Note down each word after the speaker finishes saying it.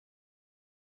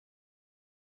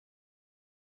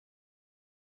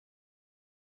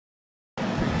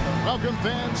Welcome,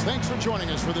 fans. Thanks for joining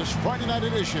us for this Friday night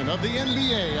edition of the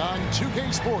NBA on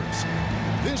 2K Sports.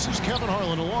 This is Kevin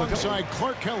Harlan alongside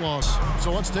Clark Kellogg.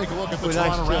 So let's take a look at the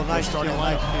Toronto Raptors starting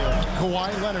lineup.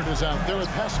 Kawhi Leonard is out there with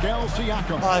Pascal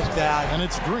Siakam. Oh, it's bad. And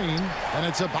it's Green, and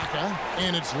it's Ibaka,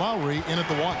 and it's Lowry in at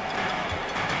the 1.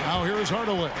 Now here is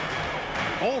Hardaway.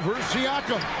 Over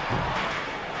Siakam.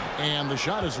 And the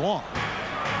shot is long.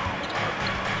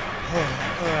 All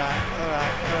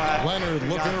right. Leonard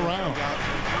looking around.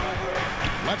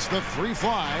 Lets the three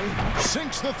fly.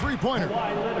 Sinks the three-pointer.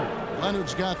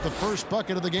 Leonard's got the first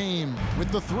bucket of the game with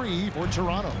the 3 for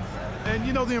Toronto. And,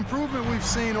 you know, the improvement we've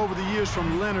seen over the years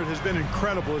from Leonard has been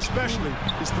incredible, especially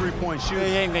his three-point shooting.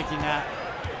 He ain't making that.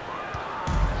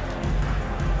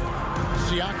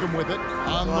 Siakam with it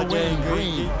on the wing.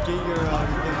 Green.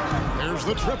 There's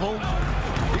the triple.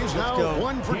 He's now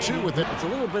 1 for 2 with it. It's a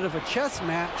little bit of a chess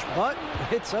match, but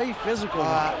it's a physical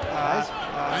match, guys.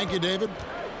 Thank you, David.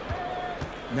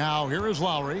 Now here is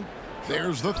Lowry.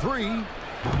 There's the 3.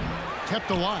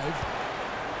 Kept alive.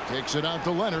 Takes it out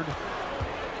to Leonard.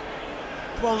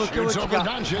 Well, shoots over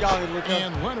Doncic.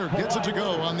 And Leonard gets it to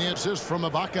go on the assist from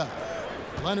Ibaka.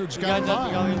 Leonard's got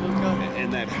 5.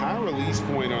 And that high release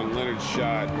point on Leonard's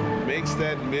shot makes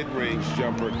that mid-range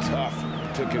jumper tough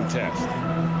to contest.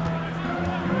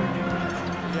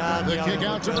 The kick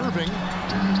out to Irving.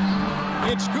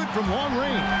 It's good from long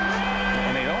range.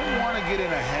 And they don't want to get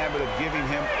in a habit of giving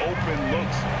him open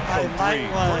looks from 3.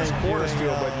 First quarter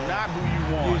steal, but not who you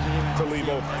want to leave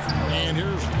open. And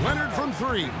here's Leonard from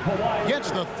 3.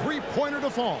 Gets the three-pointer to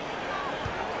fall.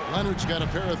 Leonard's got a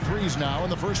pair of 3s now in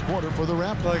the first quarter for the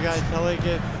Raptors. Well, guys, now they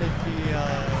get 50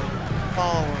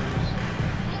 followers.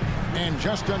 And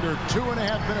just under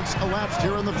 2.5 minutes elapsed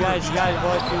here in the first.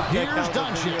 Here's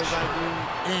Doncic.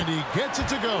 And he gets it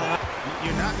to go.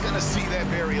 You're not going to see that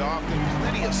very often.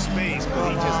 Plenty of space, but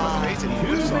he just, let's face it, he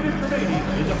whiffs on it.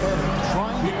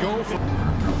 Trying to go for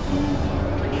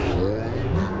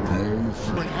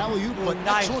an alley-oop, but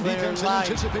excellent defense and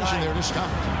anticipation there to stop.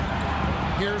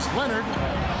 Here's Leonard.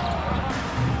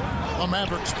 The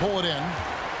Mavericks pull it in.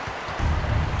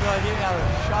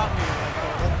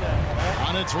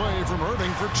 On its way from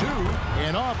Irving for 2.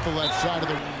 And off the left side of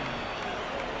the...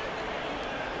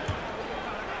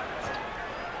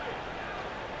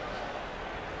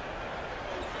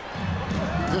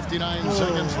 59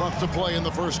 seconds left to play in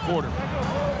the first quarter.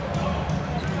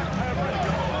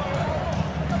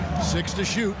 6 to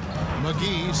shoot.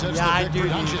 McGee sets the pick for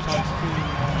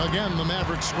Doncic. Again, the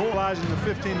Mavericks score. In the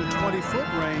 15 to 20-foot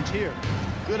range here.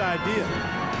 Good idea.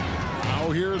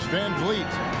 Now here's Van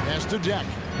Vliet. Has to Deck.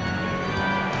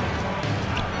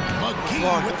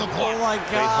 McGee with the block. Oh my God.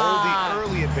 They hold the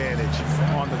early advantage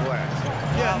on the glass.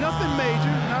 Yeah, nothing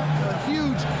major, not a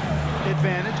huge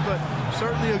advantage, but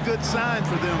certainly a good sign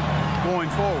for them going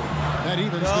forward. That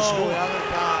evens the score.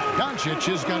 Doncic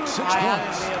has got 6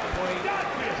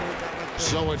 points.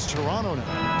 So it's Toronto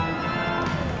now.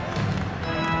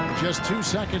 Just 2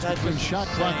 seconds between shot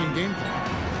clock and game clock.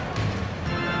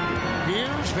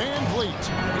 Here's Van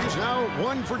Vliet. He's now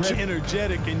 1 for 2.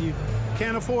 Energetic, and you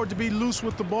can't afford to be loose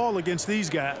with the ball against these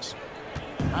guys.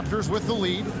 Raptors with the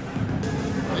lead.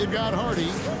 They've got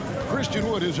Hardy. Christian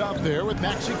Wood is out there with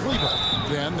Maxi Kleber.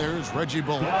 Then there's Reggie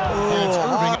Bullock. And it's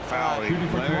Irving. Fouling.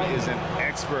 Leonard is an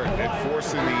expert at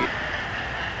forcing the...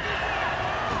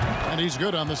 And he's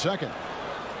good on the second.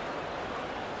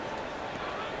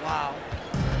 Wow.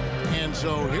 And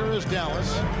so here is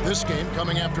Dallas. This game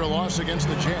coming after a loss against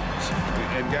the Jazz.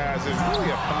 And guys, there's really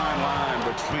a fine line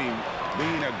between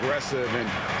being aggressive and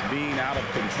being out of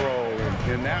control.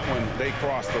 And in that one, they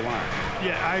crossed the line.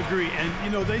 Yeah, I agree. And, you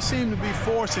know, they seem to be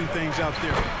forcing things out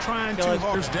there, trying too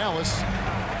hard. Here's Dallas.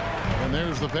 And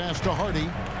there's the pass to Hardy.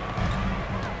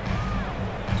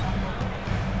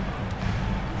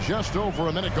 Just over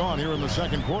a minute gone here in the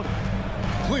second quarter.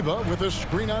 Kleber with a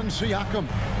screen on Siakam.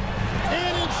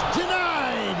 And it's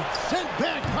denied. Sent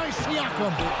back by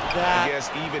Siakam. I guess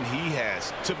even he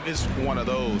has to miss one of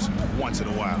those once in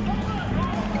a while.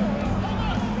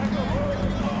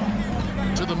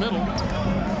 To the middle.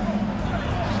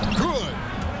 Good.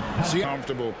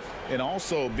 Comfortable and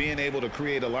also being able to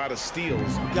create a lot of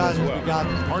steals as well.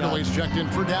 Hardaway's checked in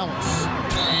for Dallas.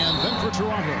 And then for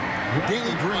Toronto.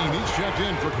 Danny Green, he's checked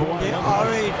in for Kawhi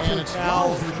Leonard. And it's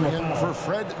in for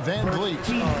Fred Van Vliet.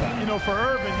 You know, for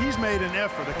Irving, he's made an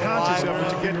effort, a conscious effort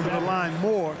to get to the line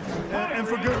more, and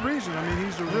for good reason. I mean,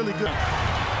 he's a really good...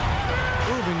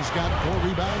 Irving's got 4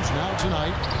 rebounds now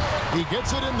tonight. He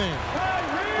gets it in there.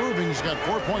 Irving's got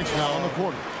 4 points now in the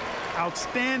quarter.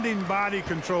 Outstanding body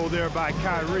control there by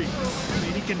Kyrie. I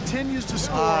mean, he continues to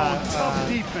score on tough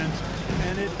defense,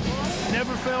 and it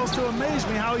never fails to amaze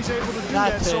me how he's able to do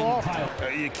that so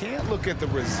often. You can't look at the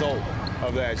result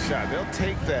of that shot. They'll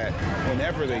take that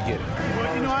whenever they get it.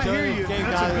 Well, you know, I hear you.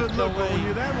 That's a good look, but when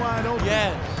you're that wide open,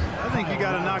 I think you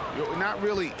got to knock. Not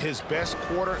really his best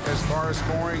quarter as far as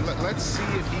scoring. Let's see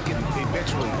if he can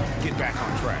eventually get back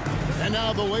on track. And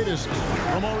now the latest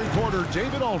from our reporter,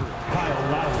 David Aldridge.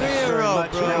 Very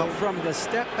much. Now, from the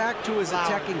step back to his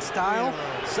attacking style,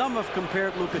 some have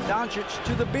compared Luka Doncic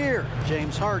to the bear,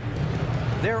 James Harden.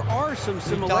 There are some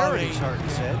similarities, Harden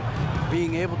said.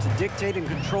 Being able to dictate and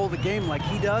control the game like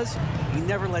he does, he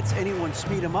never lets anyone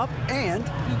speed him up, and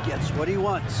he gets what he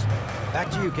wants. Back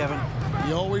to you, Kevin.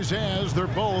 He always has. They're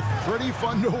both pretty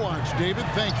fun to watch. David,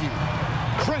 thank you.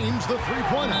 Cranes the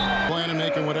three-pointer. Planning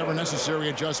making whatever necessary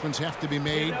adjustments have to be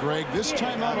made. Greg, this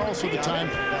timeout also the time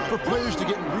for players to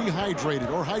get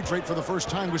rehydrated or hydrate for the first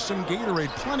time with some Gatorade.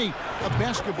 Plenty of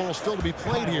basketball still to be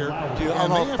played here.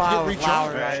 And they have to get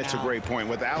recharged. That's a great point.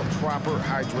 Without proper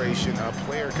hydration, a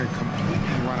player can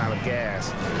completely run out of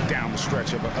gas down the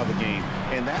stretch of a game.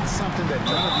 And that's something that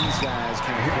none of these guys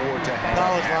can afford to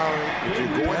have. If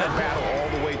you're going to battle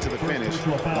all the way to the finish,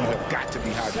 you have got to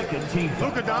be hydrated.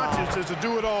 Luka Doncic is a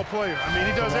do-it-all player. I mean,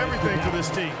 he does everything for this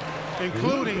team,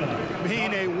 including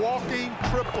being a walking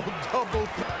triple-double.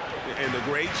 And the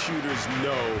great shooters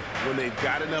know when they've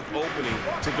got enough opening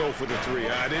to go for the three.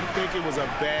 I didn't think it was a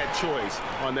bad choice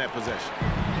on that possession.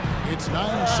 It's 9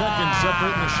 seconds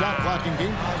separating the shot clock in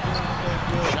game.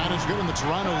 Shot is good, and the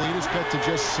Toronto lead is cut to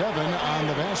just 7 on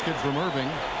the basket from Irving.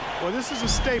 Well, this is a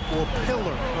staple, a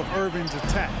pillar of Irving's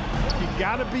attack. You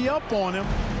got to be up on him,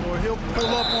 or he'll pull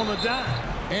up on a dime.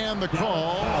 And the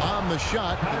call on the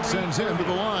shot that sends him to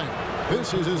the line.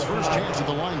 This is his first chance at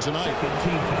the line tonight.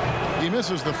 He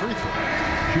misses the free throw.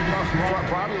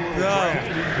 Probably a little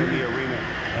draft in the arena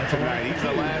tonight. He's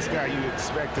the last guy you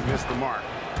expect to miss the mark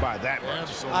by that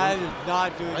much. I did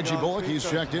not do it. Reggie Bullock, he's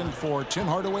checked in for Tim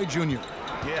Hardaway Jr.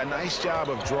 Yeah, nice job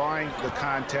of drawing the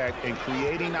contact and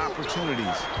creating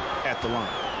opportunities at the line.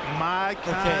 My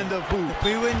kind of hoop. If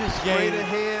we win this game, straight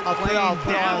ahead,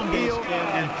 playing downhill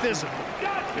and physical.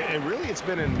 And really, it's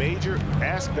been a major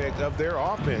aspect of their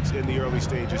offense in the early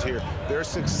stages here. Their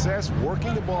success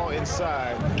working the ball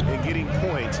inside and getting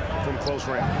points from close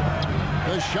range.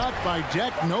 The shot by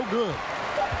Deck, no good.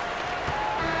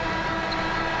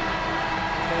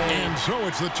 And so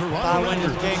it's the Toronto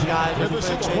Raptors. With the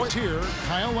 6 points here,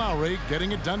 Kyle Lowry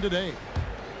getting it done today.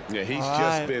 Yeah, he's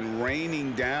just been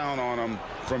raining down on them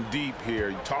from deep here.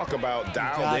 You talk about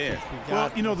dialed in.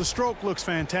 Well, you know, the stroke looks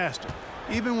fantastic.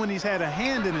 Even when he's had a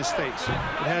hand in his face,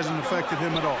 it hasn't affected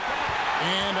him at all.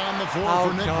 And on the floor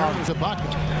for Nick Nurse,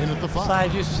 Ibaka in at the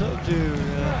 5.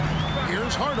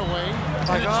 Here's Hardaway.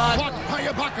 And it's blocked by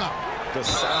Ibaka. The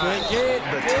size, the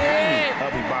timing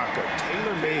of Ibaka,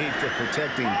 tailor-made for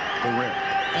protecting the rim.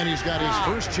 And he's got his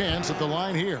first chance at the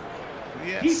line here.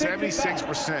 Yeah,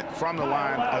 76% from the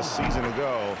line a season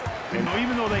ago. And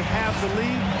even though they have the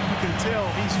lead, you can tell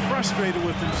he's frustrated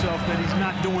with himself that he's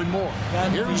not doing more.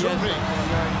 Here's Irving,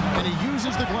 and he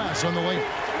uses the glass on the lane.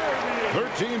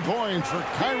 13 points for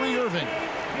Kyrie Irving.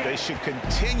 They should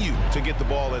continue to get the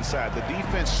ball inside. The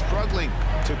defense struggling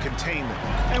to contain them.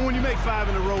 And when you make 5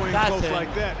 in a row in close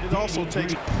like that, it also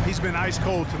takes. He's been ice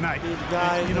cold tonight.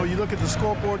 And, you know, you look at the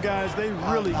scoreboard, guys, they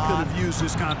really could have used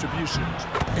his contributions.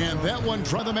 And that one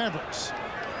from the Mavericks.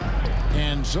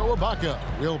 And so Ibaka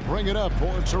will bring it up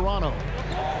for Toronto.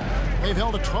 They've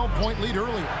held a 12-point lead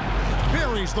earlier.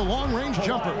 Buries the long-range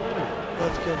jumper.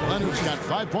 Leonard's got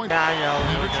 5 points.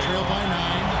 Mavericks trail by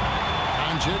 9.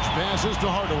 Doncic passes to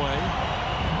Hardaway.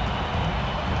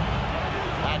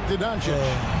 Back to Doncic.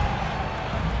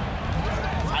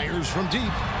 Fires from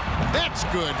deep. That's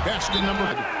good. Basket number.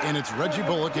 And it's Reggie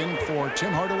Bullock in for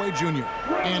Tim Hardaway Jr.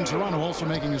 And Toronto also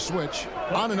making a switch.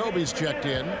 Anunoby's checked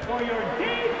in.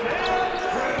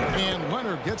 And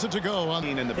Leonard gets it to go on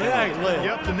in the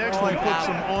Yep, the next one puts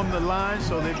them on the line,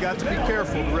 so they've got to be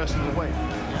careful the rest of the way.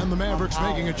 And the Mavericks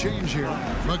making a change here.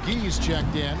 McGee's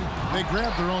checked in. They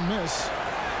grab their own miss.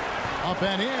 Up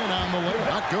and in on the layup.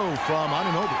 Not go from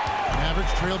Anunoby.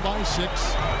 Mavericks trailed by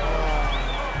 6.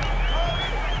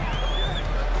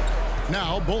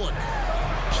 Now Bullock.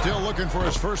 Still looking for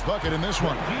his first bucket in this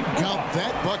one. Count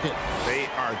that bucket. They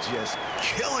are just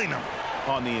killing him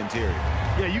on the interior.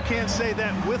 Yeah, you can't say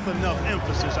that with enough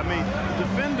emphasis. I mean, the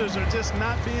defenders are just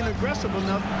not being aggressive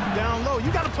enough down low.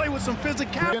 You got to play with some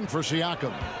physicality. In for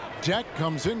Siakam. Deck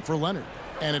comes in for Leonard.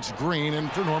 And it's Green in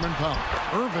for Norman Powell.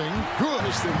 Irving, good.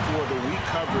 Them for the weak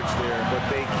coverage there, but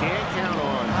they can't count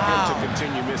on him to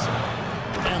continue missing.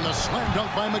 And the slam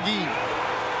dunk by McGee.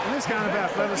 And this kind of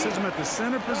athleticism at the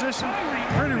center position,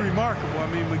 pretty remarkable. I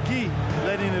mean, McGee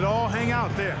letting it all hang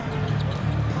out there.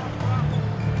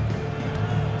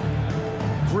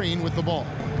 Green with the ball.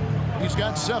 He's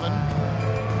got 7.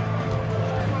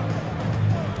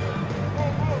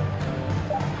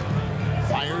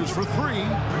 Fires for 3.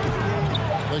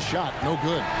 The shot, no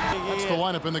good. That's the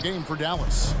lineup in the game for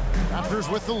Dallas. Raptors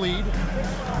with the lead.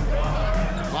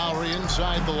 Lowry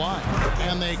inside the line.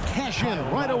 And they cash in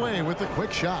right away with the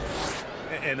quick shot.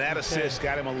 And that assist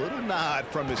got him a little nod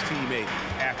from his teammate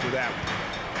after that one.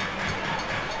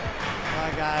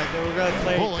 My God, they were going to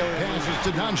play. Bullock passes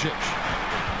to Doncic.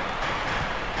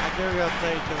 They were going to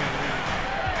play to the lead.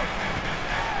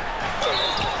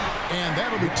 And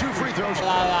that'll be 2 free throws.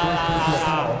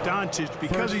 Doncic,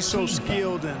 because he's so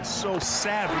skilled and so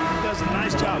savvy, he does a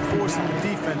nice job forcing the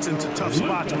defense into tough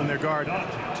spots when they're guarding.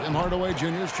 Tim Hardaway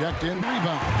Jr.'s checked in. Rebound.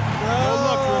 No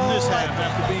luck for him this half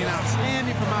after being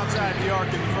outstanding from outside the arc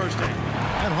in the first half.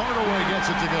 And Hardaway gets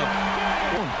it to go.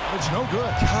 It's no good.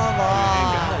 Come on.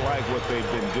 And gotta like what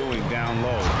they've been doing down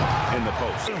low in the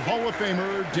post. Hall of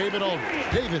Famer David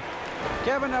Aldridge. David.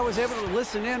 Kevin, I was able to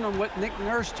listen in on what Nick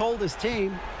Nurse told his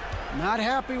team. Not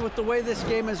happy with the way this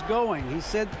game is going. He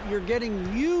said you're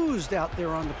getting used out there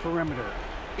on the perimeter.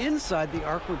 Inside the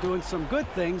arc, we're doing some good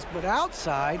things, but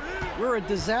outside, we're a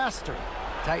disaster.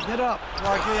 Tighten it up.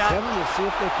 Kevin, we'll see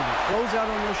if they can close out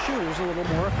on those shooters a little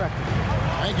more effectively.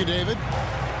 Thank you, David.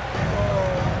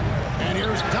 And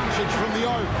here's Doncic from the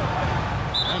arc.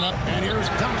 And here's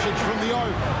Doncic from the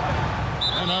arc.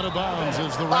 And out of bounds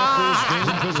as the Raptors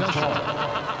gain possession.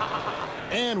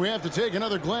 And we have to take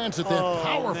another glance at that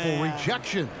powerful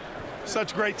rejection.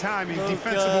 Such great timing,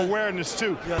 defensive awareness,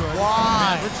 too.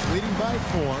 Why? Mavericks leading by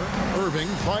 4. Irving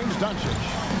finds Doncic.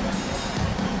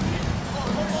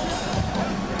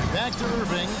 Back to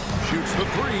Irving. Shoots the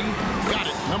 3. Got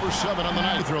it. Number 7 on the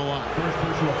night throw line. First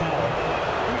personal foul.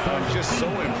 I'm just so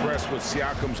impressed with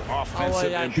Siakam's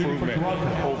offensive improvement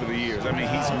over the years. I mean,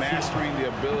 he's mastering the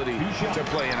ability to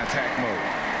play in attack mode.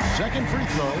 Second free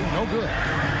throw, no good.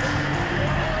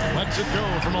 Lets it go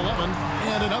from 11,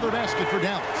 and another basket for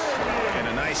Dallas. And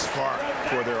a nice spark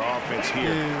for their offense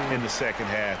here in the second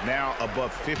half. Now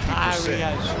above 50%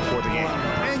 for the game.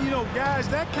 And, you know, guys,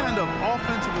 that kind of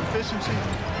offensive efficiency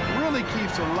really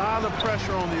keeps a lot of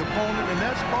pressure on the opponent, and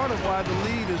that's part of why the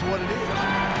lead is what it is.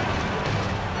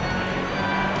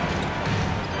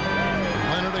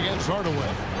 Leonard against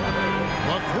Hardaway.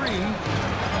 A 3.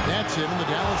 That's it, and the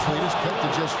Dallas lead is cut to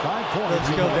just 5 points.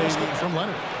 Let's go, baby. From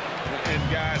Leonard. And,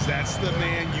 guys, that's the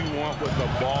man you want with the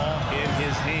ball in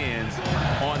his hands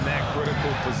on that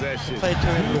critical possession.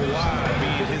 Kawhi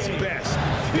being his best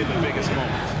in the biggest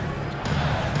moments.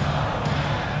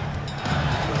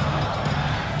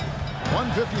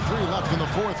 1:53 left in the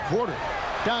 4th quarter.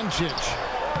 Doncic.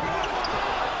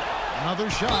 Another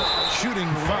shot. Shooting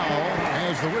foul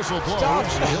as the whistle blows.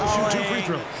 He'll shoot 2 free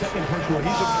throws.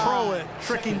 He's a pro at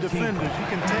tricking defenders. You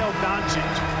can tell Doncic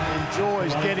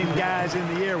enjoys getting guys in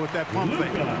the air with that pump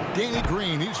fake. Danny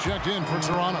Green, he's checked in for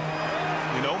Toronto.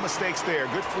 No mistakes there.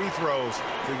 Good free throws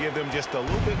to give them just a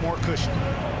little bit more cushion.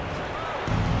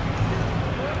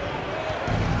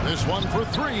 This one for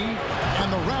 3,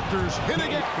 and the Raptors hit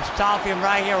again. We're stopping him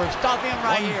right here. We're stopping him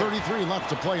right here. 1:33 left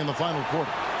to play in the final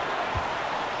quarter.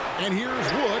 And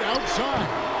here's Wood outside.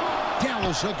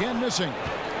 Dallas again missing.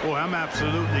 Boy, I'm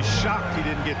absolutely shocked he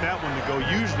didn't get that one to go.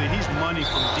 Usually he's money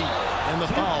from deep. And the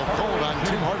foul called on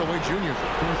Tim Hardaway Jr.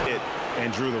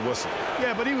 And drew the whistle.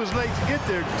 Yeah, but he was late to get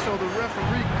there, so the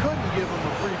referee couldn't give him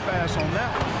a free pass on that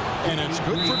one. And it's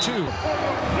good for 2.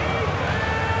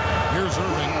 Here's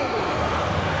Irving.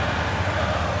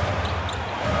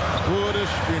 Wood is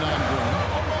screen on Green.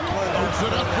 Puts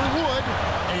it up for Wood.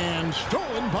 And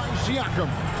stolen by Siakam.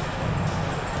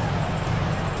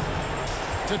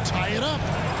 To tie it up.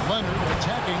 Leonard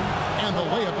attacking, and the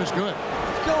layup is good.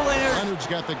 Let's go, Leonard. Leonard's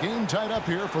got the game tied up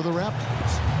here for the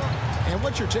Raptors. And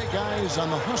what's your take, guys, on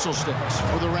the hustle sticks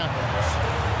for the Raptors?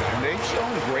 And they've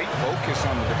shown great focus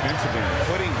on the defensive end,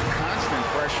 putting constant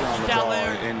pressure on the ball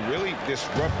and really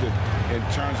disruptive in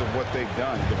terms of what they've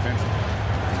done defensively.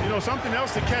 You know, something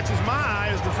else that catches my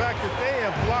eye is the fact that they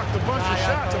have blocked a bunch of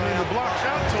shots. I mean, the block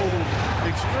shot total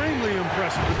extremely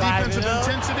impressive. The defensive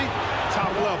intensity,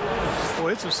 top level.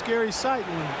 Boy, it's a scary sight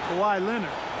when Kawhi Leonard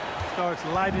starts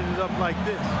lighting it up like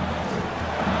this.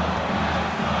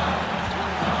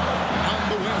 On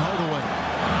the win, Hardaway.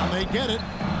 And they get it.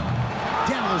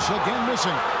 Dallas again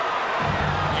missing.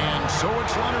 And so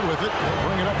it's Leonard with it. They'll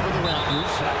bring it up for the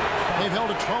Raptors. They've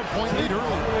held a 12-point lead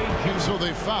early, and so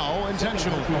they foul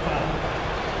intentionally. 13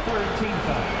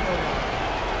 foul.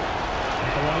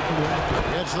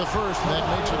 It's the first, and that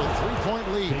makes it a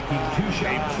 3-point lead.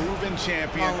 A proven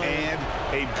champion and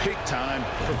a big-time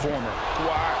performer.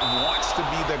 Kawhi wants to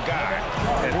be the guy.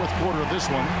 Fourth quarter of this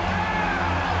one.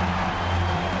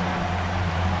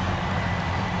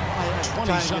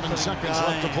 27 seconds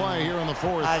left to play here in the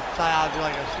fourth.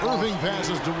 Irving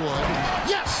passes to Wood.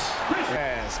 Yes!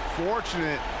 Yes,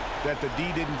 fortunate that the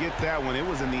D didn't get that one. It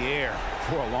was in the air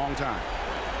for a long time.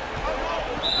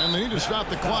 And they need to stop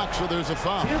the clock, so there's a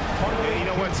foul. Yeah, you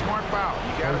know what? Smart foul.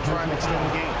 You got to try and extend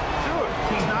the game. Sure,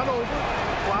 it's not over.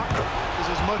 Clock is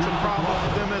as much a problem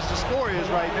for them as the score is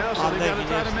right now, so they got to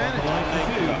try to manage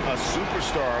it. A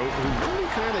superstar who really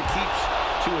kind of keeps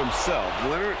to himself.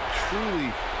 Leonard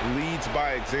truly leads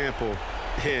by example,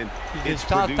 and it's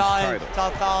produced titles.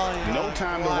 No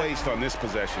time to waste on this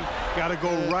possession. Got to go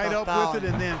right up with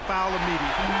it and then foul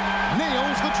immediately.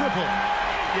 Nails the triple.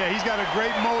 Yeah, he's got a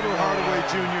great motor, Hardaway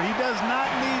Jr. He does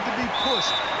not need to be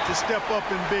pushed to step up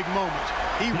in big moments.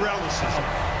 He relishes it.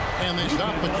 And they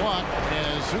stop the clock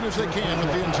as soon as they can with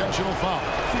the intentional foul.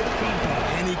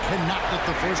 And he cannot get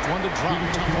the first one to drop.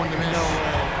 Tough one to miss.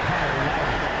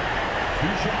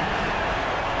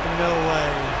 No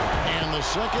way. And the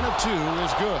second of two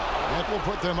is good. That will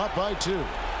put them up by 2.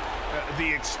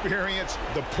 The experience,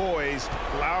 the poise,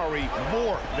 Lowry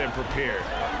more than prepared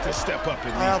to step up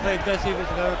in I don't think this defense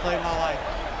I've ever played in my life.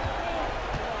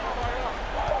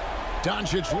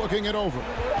 Doncic looking it over.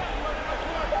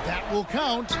 That will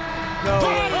count. No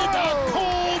way. The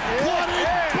cold-blooded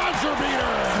buzzer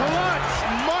beater. Clutch,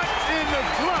 much in the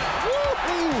clutch.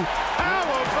 Woo-hoo. How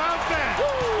about that?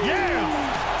 Yeah.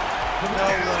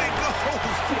 Down it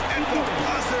goes, and the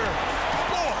buzzer.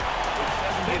 Boy, it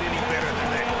doesn't get any better than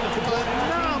that.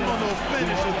 Phenomenal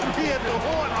finish. A 3 at the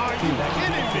horn. Are you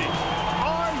kidding me?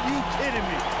 Are you kidding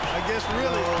me? I guess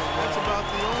really that's about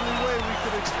the only way we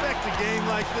could expect a game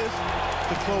like this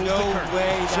to close the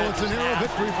curtain. So it's an arrow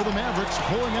victory for the Mavericks,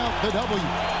 pulling out the W.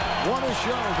 What a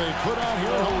show they put out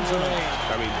here at home tonight.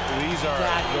 I mean, these are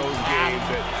those games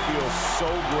that feel so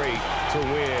great to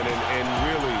win, and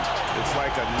really, it's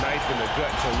like a knife in the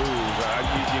gut to lose.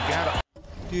 You gotta.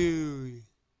 Dude.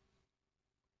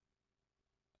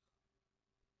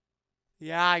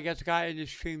 Yeah, I guess I got in the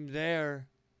stream there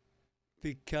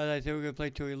because I think we're going to play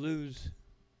till we lose.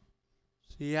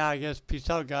 So yeah, I guess peace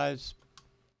out, guys.